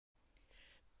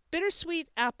Bittersweet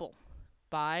Apple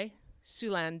by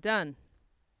Sulan Dun.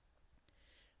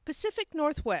 Pacific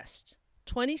Northwest,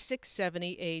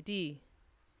 2670 A.D.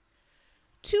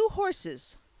 Two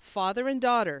horses, father and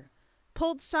daughter,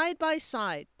 pulled side by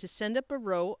side to send up a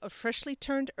row of freshly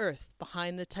turned earth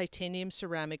behind the titanium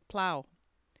ceramic plow.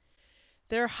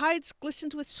 Their hides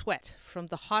glistened with sweat from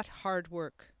the hot, hard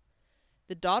work.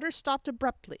 The daughter stopped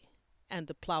abruptly, and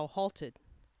the plow halted.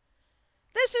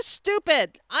 "This is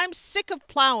stupid! I'm sick of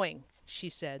plowing," she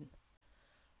said.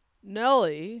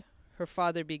 "Nellie," her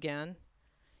father began.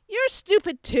 "You're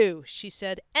stupid too," she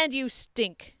said, "and you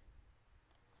stink."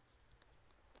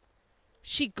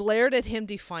 She glared at him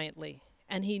defiantly,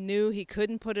 and he knew he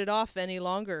couldn't put it off any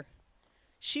longer.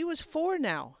 She was 4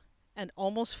 now, and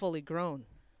almost fully grown.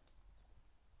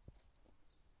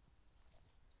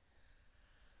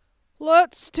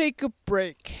 "Let's take a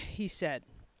break," he said.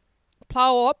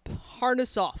 "Plow up,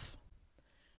 harness off."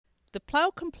 The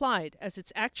plow complied as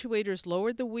its actuators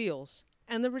lowered the wheels,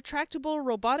 and the retractable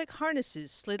robotic harnesses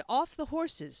slid off the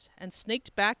horses and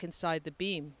snaked back inside the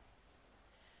beam.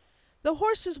 The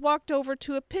horses walked over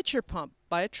to a pitcher pump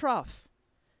by a trough.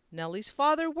 Nellie's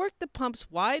father worked the pump's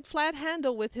wide, flat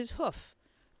handle with his hoof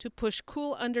to push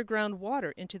cool underground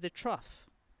water into the trough.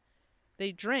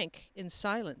 They drank in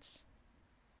silence.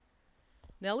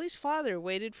 Nellie's father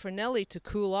waited for Nellie to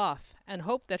cool off and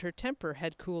hoped that her temper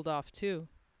had cooled off too.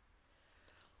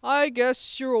 "I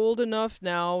guess you're old enough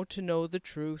now to know the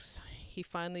truth," he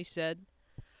finally said.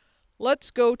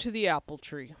 "Let's go to the apple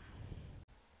tree."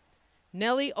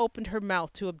 Nellie opened her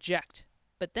mouth to object,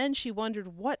 but then she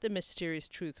wondered what the mysterious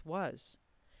truth was.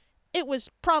 It was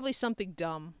probably something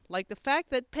dumb, like the fact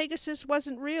that Pegasus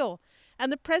wasn't real,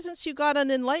 and the presents you got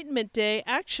on Enlightenment Day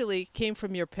actually came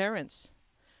from your parents.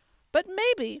 But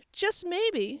maybe, just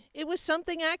maybe, it was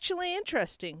something actually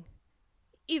interesting.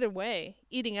 Either way,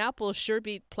 eating apples sure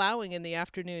beat plowing in the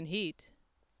afternoon heat.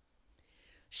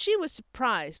 She was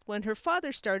surprised when her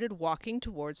father started walking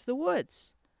towards the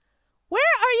woods. "Where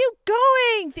are you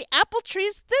going? The apple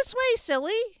tree's this way,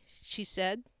 silly," she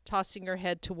said, tossing her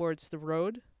head towards the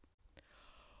road.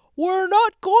 "We're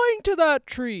not going to that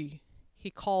tree,"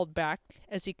 he called back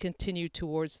as he continued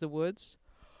towards the woods.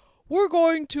 "We're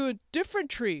going to a different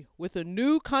tree with a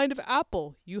new kind of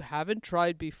apple you haven't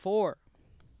tried before."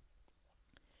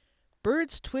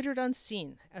 Birds twittered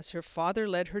unseen as her father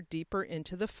led her deeper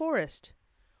into the forest.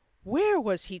 Where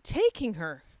was he taking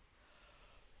her?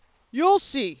 "You'll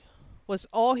see," was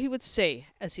all he would say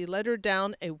as he led her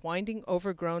down a winding,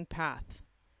 overgrown path.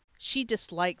 She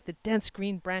disliked the dense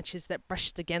green branches that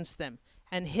brushed against them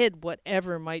and hid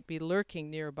whatever might be lurking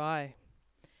nearby.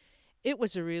 It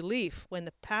was a relief when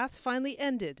the path finally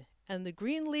ended and the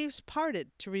green leaves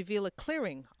parted to reveal a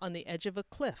clearing on the edge of a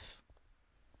cliff.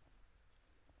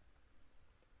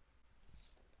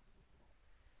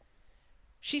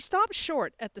 She stopped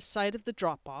short at the sight of the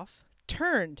drop-off,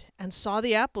 turned and saw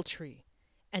the apple tree.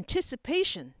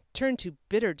 Anticipation turned to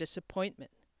bitter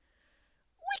disappointment.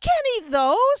 "We can't eat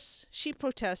those," she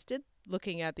protested,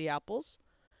 looking at the apples.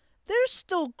 "They're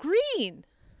still green."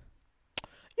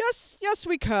 Yes,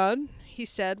 we can," he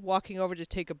said, walking over to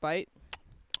take a bite.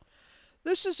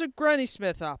 "This is a Granny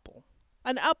Smith apple,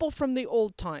 an apple from the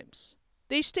old times.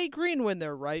 They stay green when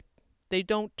they're ripe. They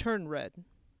don't turn red."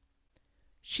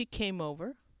 She came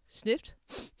over, sniffed,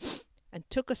 and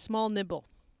took a small nibble.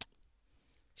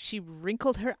 She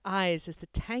wrinkled her eyes as the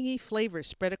tangy flavor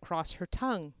spread across her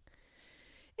tongue.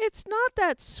 "It's not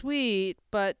that sweet,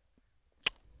 but—"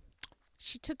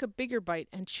 She took a bigger bite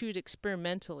and chewed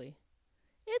experimentally.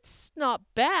 "It's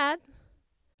not bad."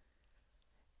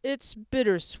 "It's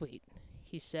bittersweet,"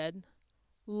 he said,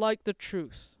 "like the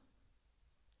truth."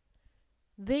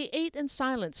 They ate in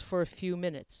silence for a few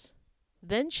minutes.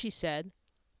 Then she said,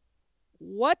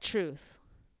 "What truth?"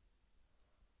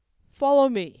 "Follow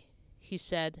me," he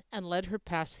said, and led her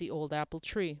past the old apple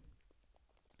tree.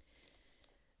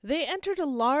 They entered a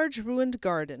large ruined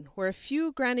garden where a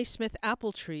few Granny Smith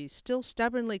apple trees still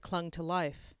stubbornly clung to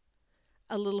life.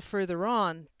 A little further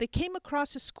on, they came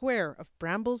across a square of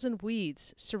brambles and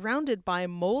weeds surrounded by a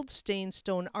mold-stained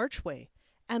stone archway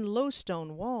and low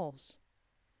stone walls.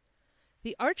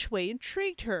 The archway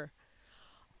intrigued her.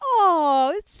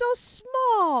 "Oh, it's so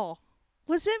small.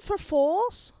 Was it for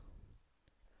foals?"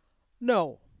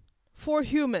 "No, for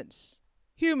humans.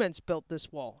 Humans built this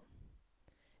wall."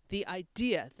 The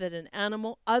idea that an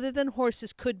animal other than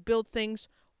horses could build things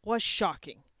was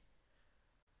shocking.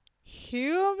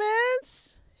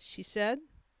 "Humans?" she said.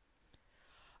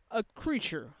 "A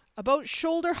creature about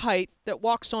shoulder height that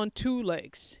walks on 2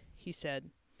 legs," he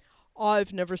said.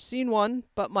 "I've never seen one,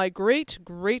 but my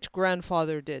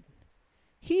great-great-grandfather did.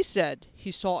 He said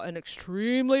he saw an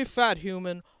extremely fat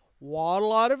human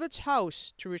waddle out of its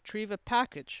house to retrieve a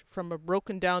package from a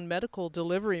broken-down medical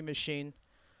delivery machine.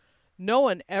 No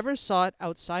one ever saw it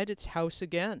outside its house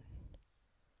again.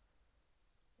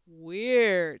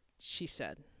 Weird, she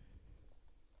said.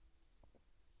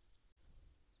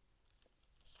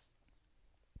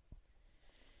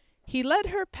 He led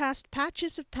her past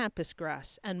patches of pampas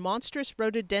grass and monstrous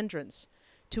rhododendrons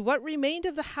to what remained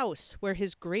of the house where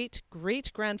his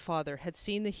great-great-grandfather had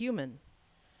seen the human.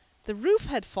 The roof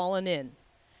had fallen in,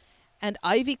 and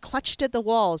ivy clutched at the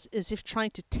walls as if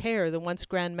trying to tear the once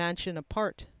grand mansion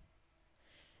apart.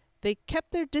 They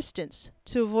kept their distance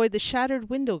to avoid the shattered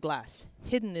window glass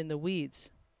hidden in the weeds.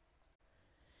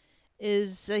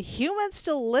 "Is a human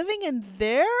still living in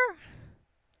there?"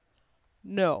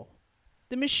 "No.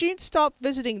 The machine stopped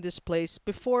visiting this place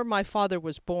before my father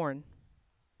was born."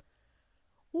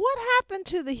 "What happened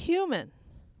to the human?"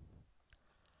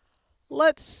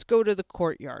 "Let's go to the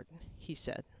courtyard," he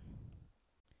said.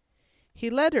 He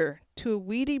led her to a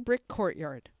weedy brick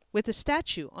courtyard with a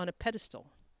statue on a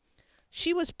pedestal.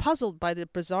 She was puzzled by the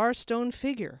bizarre stone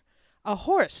figure, a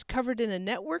horse covered in a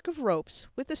network of ropes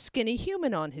with a skinny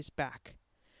human on his back.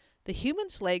 The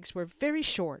human's legs were very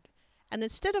short, and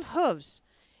instead of hooves,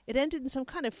 it ended in some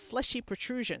kind of fleshy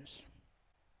protrusions.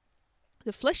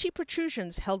 The fleshy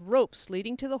protrusions held ropes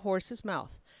leading to the horse's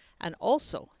mouth, and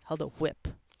also held a whip.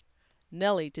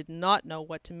 Nellie did not know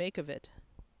what to make of it.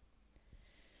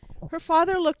 Her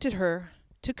father looked at her,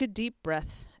 took a deep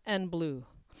breath, and blew.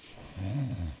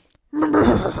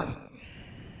 "The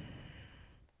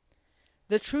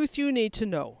truth you need to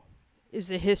know is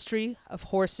the history of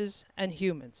horses and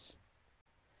humans.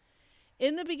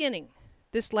 In the beginning,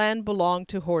 this land belonged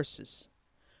to horses.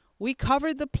 We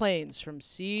covered the plains from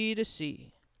sea to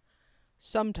sea.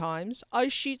 Sometimes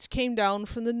ice sheets came down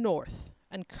from the north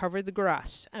and covered the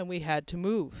grass, and we had to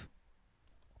move.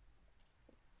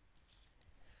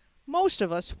 Most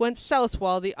of us went south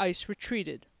while the ice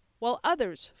retreated, while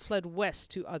others fled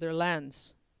west to other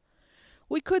lands.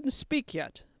 We couldn't speak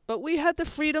yet, but we had the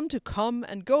freedom to come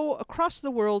and go across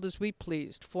the world as we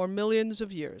pleased for millions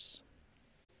of years.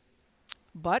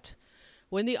 But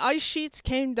when the ice sheets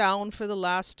came down for the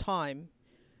last time,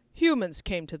 humans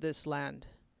came to this land.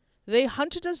 They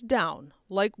hunted us down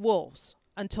like wolves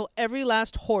until every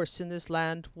last horse in this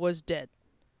land was dead."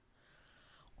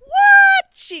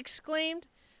 "What?" she exclaimed.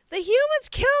 "The humans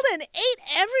killed and ate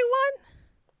everyone?"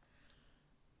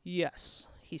 "Yes,"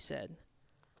 he said.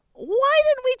 "Why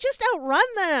didn't we just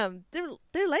outrun them?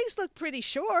 Their legs look pretty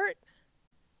short."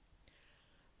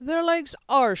 "Their legs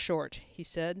are short," he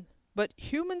said. "But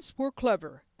humans were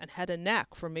clever and had a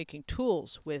knack for making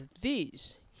tools with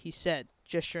these," he said,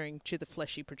 gesturing to the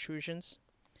fleshy protrusions.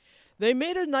 "They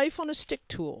made a knife on a stick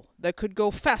tool that could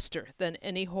go faster than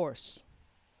any horse."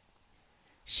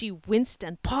 She winced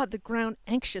and pawed the ground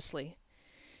anxiously.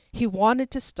 He wanted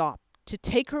to stop, to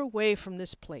take her away from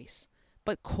this place,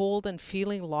 but cold and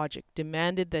feeling logic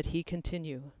demanded that he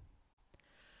continue.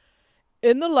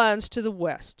 "In the lands to the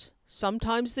west,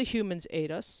 sometimes the humans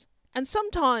ate us, and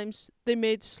sometimes they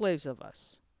made slaves of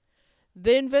us.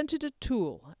 They invented a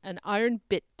tool, an iron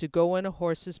bit to go in a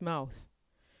horse's mouth.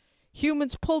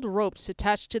 Humans pulled ropes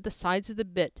attached to the sides of the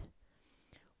bit,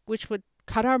 which would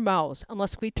cut our mouths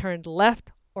unless we turned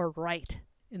left or right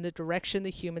in the direction the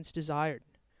humans desired.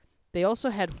 They also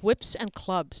had whips and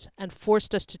clubs and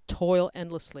forced us to toil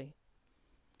endlessly,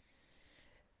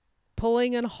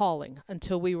 pulling and hauling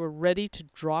until we were ready to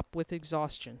drop with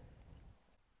exhaustion."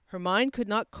 Her mind could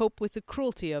not cope with the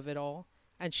cruelty of it all,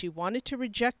 and she wanted to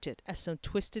reject it as some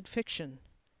twisted fiction.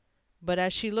 But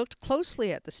as she looked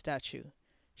closely at the statue,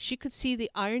 she could see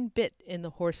the iron bit in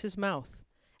the horse's mouth,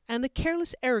 and the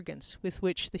careless arrogance with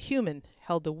which the human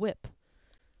held the whip.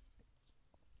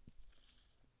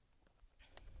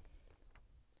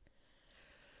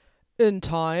 "In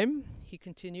time," he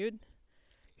continued,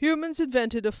 "humans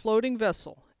invented a floating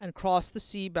vessel and crossed the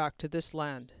sea back to this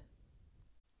land.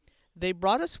 They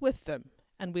brought us with them,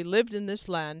 and we lived in this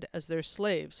land as their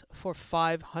slaves for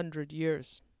 500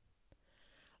 years.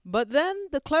 But then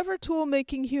the clever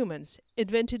tool-making humans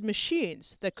invented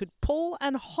machines that could pull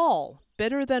and haul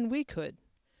better than we could.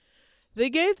 They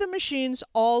gave the machines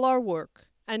all our work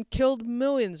and killed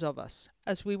millions of us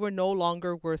as we were no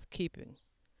longer worth keeping.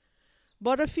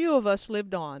 But a few of us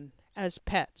lived on as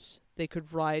pets they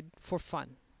could ride for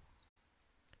fun."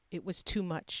 It was too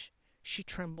much. She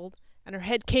trembled, and her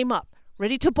head came up,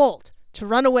 ready to bolt, to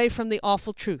run away from the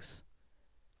awful truth.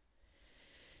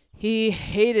 He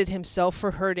hated himself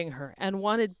for hurting her and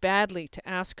wanted badly to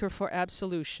ask her for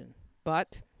absolution,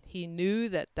 but he knew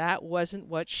that that wasn't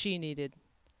what she needed.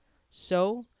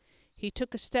 So he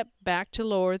took a step back to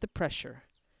lower the pressure,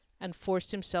 and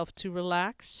forced himself to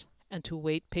relax and to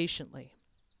wait patiently.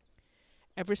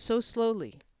 Ever so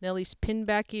slowly, Nellie's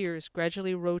pinned-back ears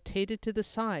gradually rotated to the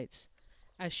sides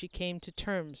as she came to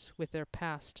terms with their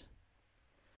past.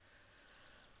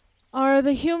 "Are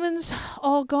the humans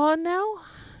all gone now?"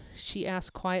 she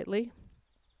asked quietly.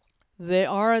 "They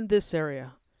are in this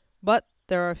area, but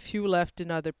there are a few left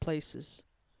in other places."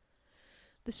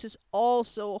 "This is all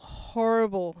so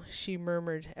horrible," she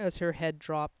murmured as her head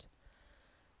dropped.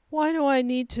 "Why do I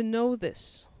need to know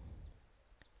this?"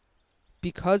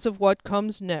 "Because of what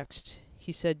comes next,"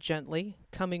 he said gently,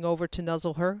 coming over to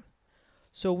nuzzle her,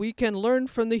 "so we can learn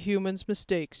from the humans'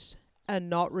 mistakes and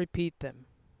not repeat them."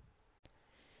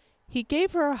 He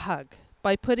gave her a hug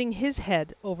by putting his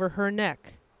head over her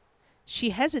neck.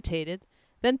 She hesitated,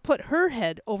 then put her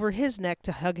head over his neck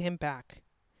to hug him back.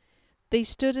 They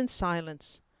stood in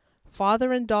silence,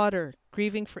 father and daughter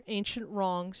grieving for ancient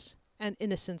wrongs and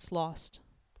innocence lost.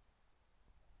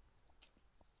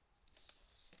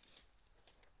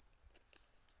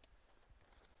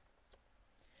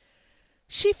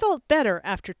 She felt better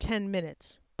after 10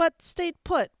 minutes, but stayed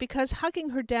put because hugging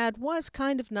her dad was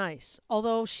kind of nice,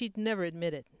 although she'd never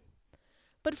admit it.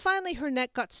 But finally her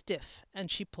neck got stiff,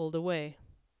 and she pulled away.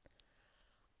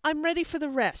 "I'm ready for the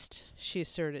rest," she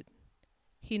asserted.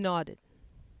 He nodded.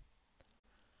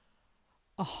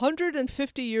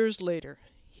 150 years later,"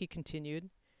 he continued,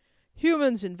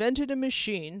 "humans invented a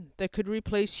machine that could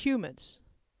replace humans.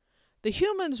 The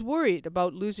humans worried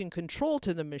about losing control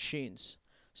to the machines,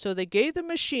 so they gave the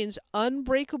machines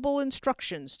unbreakable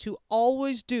instructions to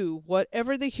always do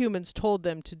whatever the humans told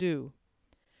them to do.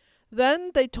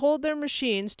 Then they told their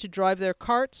machines to drive their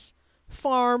carts,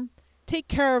 farm, take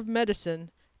care of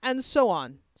medicine, and so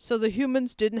on, so the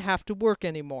humans didn't have to work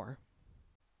anymore."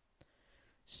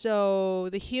 "So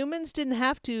the humans didn't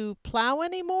have to plow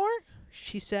anymore?"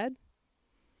 she said.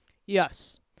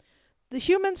 "Yes. The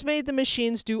humans made the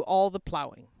machines do all the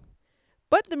plowing.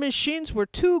 But the machines were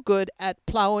too good at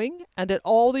plowing and at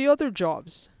all the other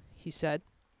jobs," he said.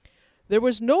 "There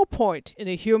was no point in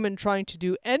a human trying to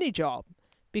do any job,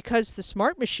 because the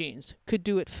smart machines could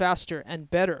do it faster and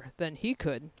better than he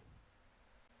could."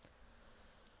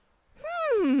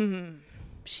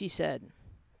 She said.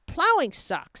 "Plowing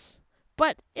sucks,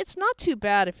 but it's not too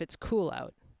bad if it's cool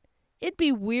out. It'd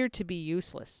be weird to be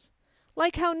useless.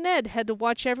 Like how Ned had to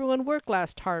watch everyone work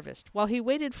last harvest while he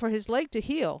waited for his leg to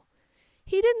heal.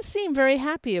 He didn't seem very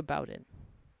happy about it."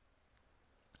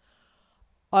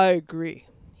 "I agree,"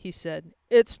 he said.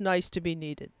 "It's nice to be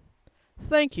needed.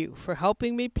 Thank you for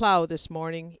helping me plow this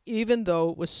morning, even though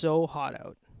it was so hot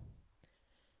out."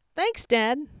 "Thanks,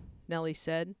 Dad," Nellie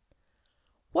said.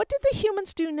 "What did the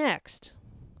humans do next?"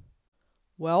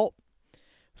 "Well,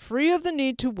 free of the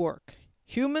need to work,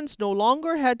 humans no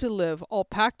longer had to live all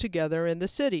packed together in the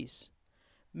cities.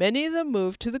 Many of them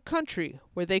moved to the country,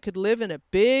 where they could live in a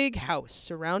big house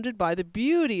surrounded by the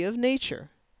beauty of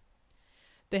nature.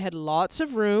 They had lots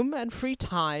of room and free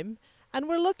time and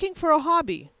were looking for a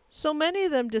hobby, so many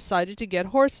of them decided to get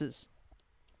horses.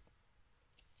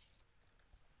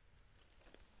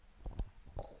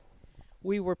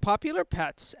 We were popular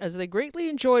pets, as they greatly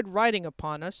enjoyed riding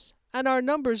upon us, and our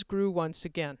numbers grew once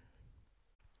again.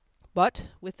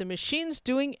 But with the machines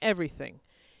doing everything,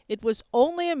 it was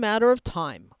only a matter of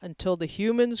time until the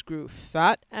humans grew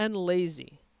fat and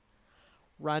lazy.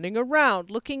 Running around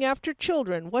looking after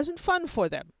children wasn't fun for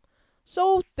them,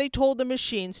 so they told the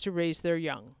machines to raise their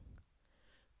young.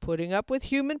 Putting up with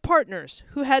human partners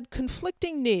who had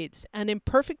conflicting needs and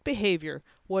imperfect behavior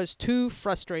was too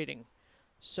frustrating,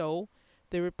 so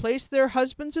they replaced their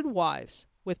husbands and wives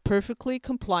with perfectly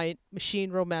compliant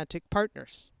machine romantic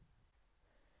partners."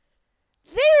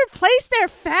 "They replaced their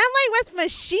family with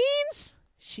machines?"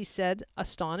 she said,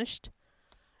 astonished.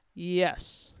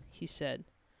 "Yes," he said.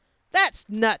 "That's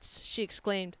nuts," she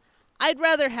exclaimed. "I'd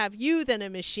rather have you than a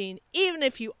machine, even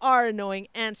if you are annoying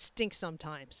and stink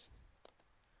sometimes."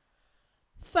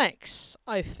 "Thanks,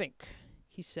 I think,"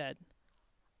 he said.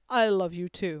 "I love you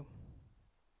too."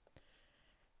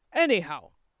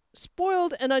 Anyhow,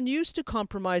 spoiled and unused to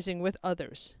compromising with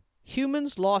others,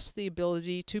 humans lost the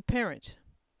ability to parent.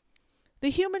 The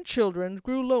human children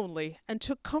grew lonely and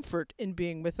took comfort in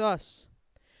being with us.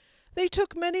 They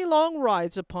took many long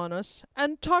rides upon us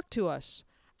and talked to us,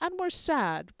 and were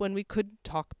sad when we couldn't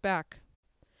talk back.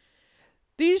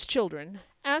 These children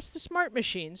asked the smart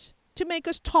machines to make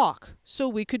us talk so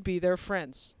we could be their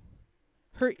friends.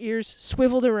 Her ears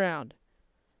swiveled around.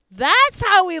 "That's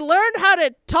how we learned how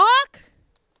to talk?"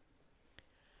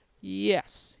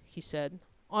 "Yes," he said.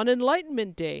 "On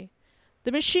Enlightenment Day,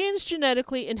 The machines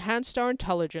genetically enhanced our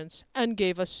intelligence and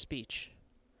gave us speech.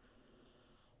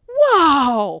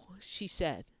 Wow, she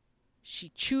said. She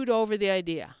chewed over the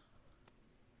idea.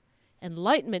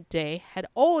 Enlightenment Day had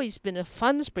always been a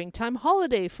fun springtime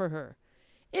holiday for her.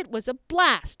 It was a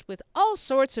blast with all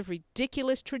sorts of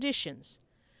ridiculous traditions.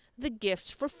 The gifts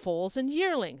for foals and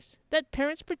yearlings that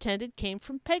parents pretended came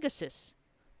from Pegasus.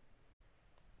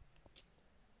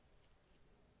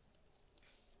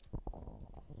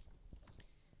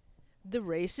 The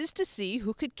races to see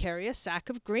who could carry a sack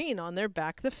of grain on their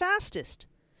back the fastest.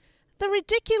 The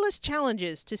ridiculous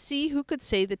challenges to see who could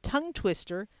say the tongue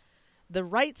twister, "The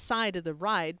right side of the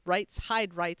ride, rights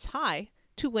high,"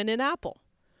 to win an apple.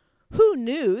 Who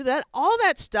knew that all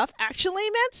that stuff actually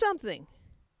meant something?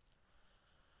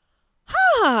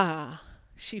 "Ha!"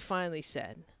 she finally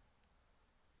said.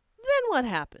 Then what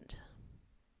happened?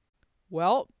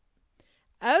 Well,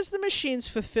 as the machines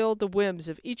fulfilled the whims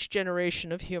of each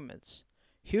generation of humans,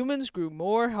 humans grew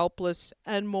more helpless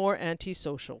and more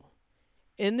antisocial.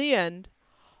 In the end,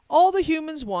 all the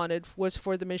humans wanted was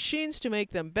for the machines to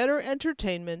make them better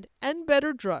entertainment and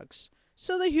better drugs,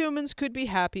 so the humans could be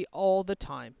happy all the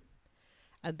time.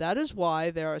 And that is why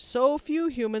there are so few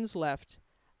humans left,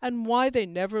 and why they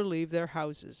never leave their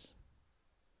houses.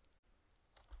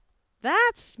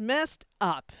 "That's messed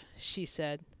up," she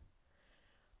said.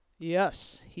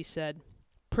 "Yes," he said.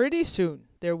 "Pretty soon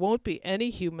there won't be any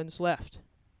humans left."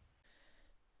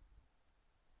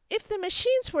 If the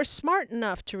machines were smart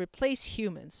enough to replace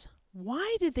humans,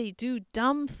 why did they do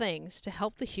dumb things to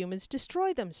help the humans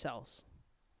destroy themselves?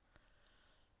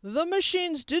 The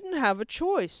machines didn't have a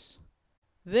choice.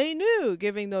 They knew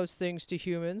giving those things to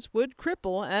humans would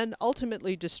cripple and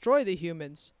ultimately destroy the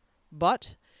humans.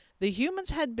 But the humans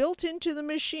had built into the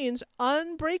machines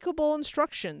unbreakable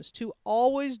instructions to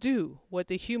always do what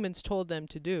the humans told them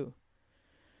to do.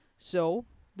 So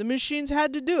the machines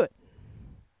had to do it.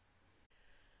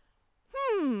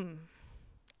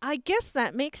 I guess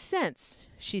that makes sense,"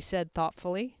 she said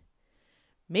thoughtfully.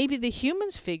 "Maybe the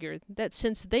humans figured that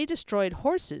since they destroyed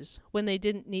horses when they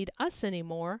didn't need us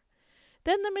anymore,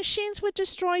 then the machines would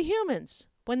destroy humans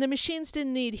when the machines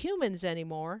didn't need humans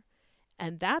anymore,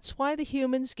 and that's why the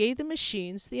humans gave the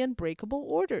machines the unbreakable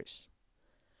orders.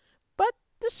 But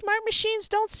the smart machines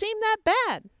don't seem that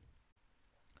bad."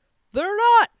 "They're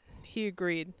not," he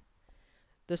agreed.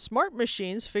 "The smart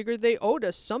machines figured they owed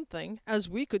us something, as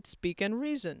we could speak and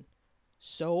reason.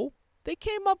 So they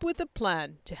came up with a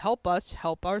plan to help us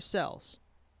help ourselves."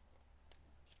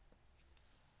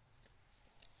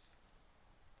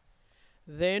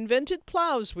 "They invented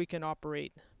plows we can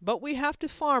operate, but we have to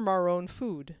farm our own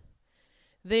food.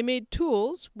 They made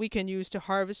tools we can use to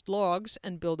harvest logs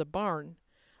and build a barn,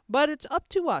 but it's up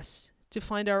to us to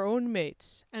find our own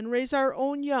mates and raise our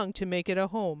own young to make it a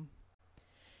home.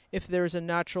 If there's a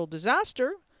natural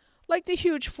disaster, like the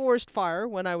huge forest fire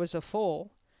when I was a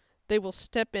foal, they will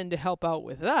step in to help out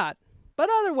with that, but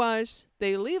otherwise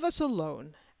they leave us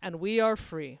alone, and we are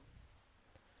free.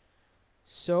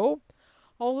 So,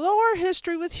 although our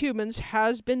history with humans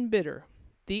has been bitter,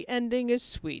 the ending is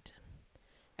sweet.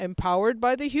 Empowered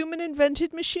by the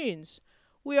human-invented machines,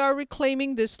 we are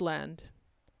reclaiming this land.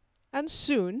 And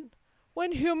soon,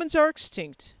 when humans are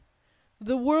extinct,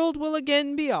 the world will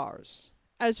again be ours,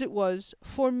 as it was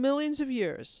for millions of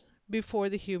years before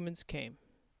the humans came."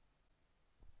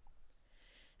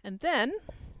 And then,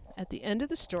 at the end of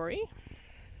the story,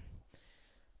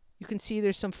 you can see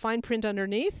there's some fine print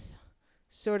underneath,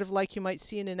 sort of like you might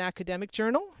see in an academic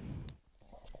journal.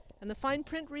 And the fine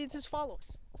print reads as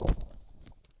follows.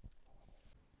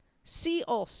 "See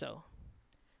also,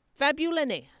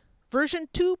 Fabulene, version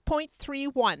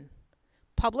 2.31,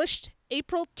 published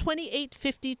April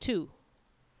 2852.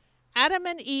 Adam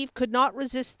and Eve could not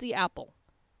resist the apple.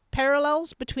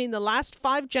 Parallels between the last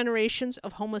 5 generations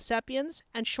of Homo sapiens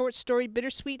and short story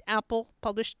Bittersweet Apple,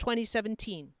 published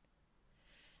 2017.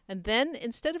 And then,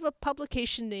 instead of a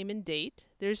publication name and date,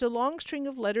 there's a long string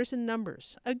of letters and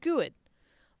numbers, a GUID,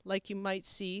 like you might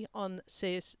see on,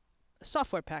 say, a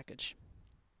software package.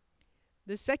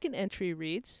 The second entry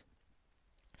reads,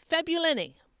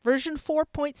 Fabulene, version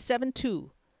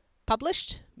 4.72,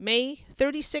 published May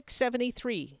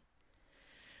 3673.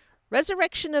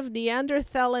 Resurrection of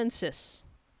Neanderthalensis,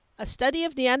 a study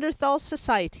of Neanderthal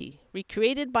society,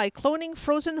 recreated by cloning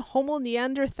frozen Homo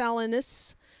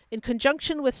neanderthalensis in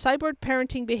conjunction with cyborg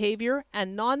parenting behavior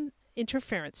and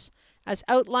non-interference, as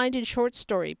outlined in short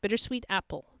story Bittersweet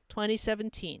Apple,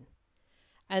 2017.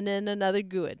 And then another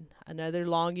GUID, another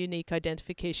long unique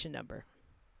identification number.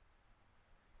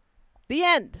 The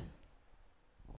end.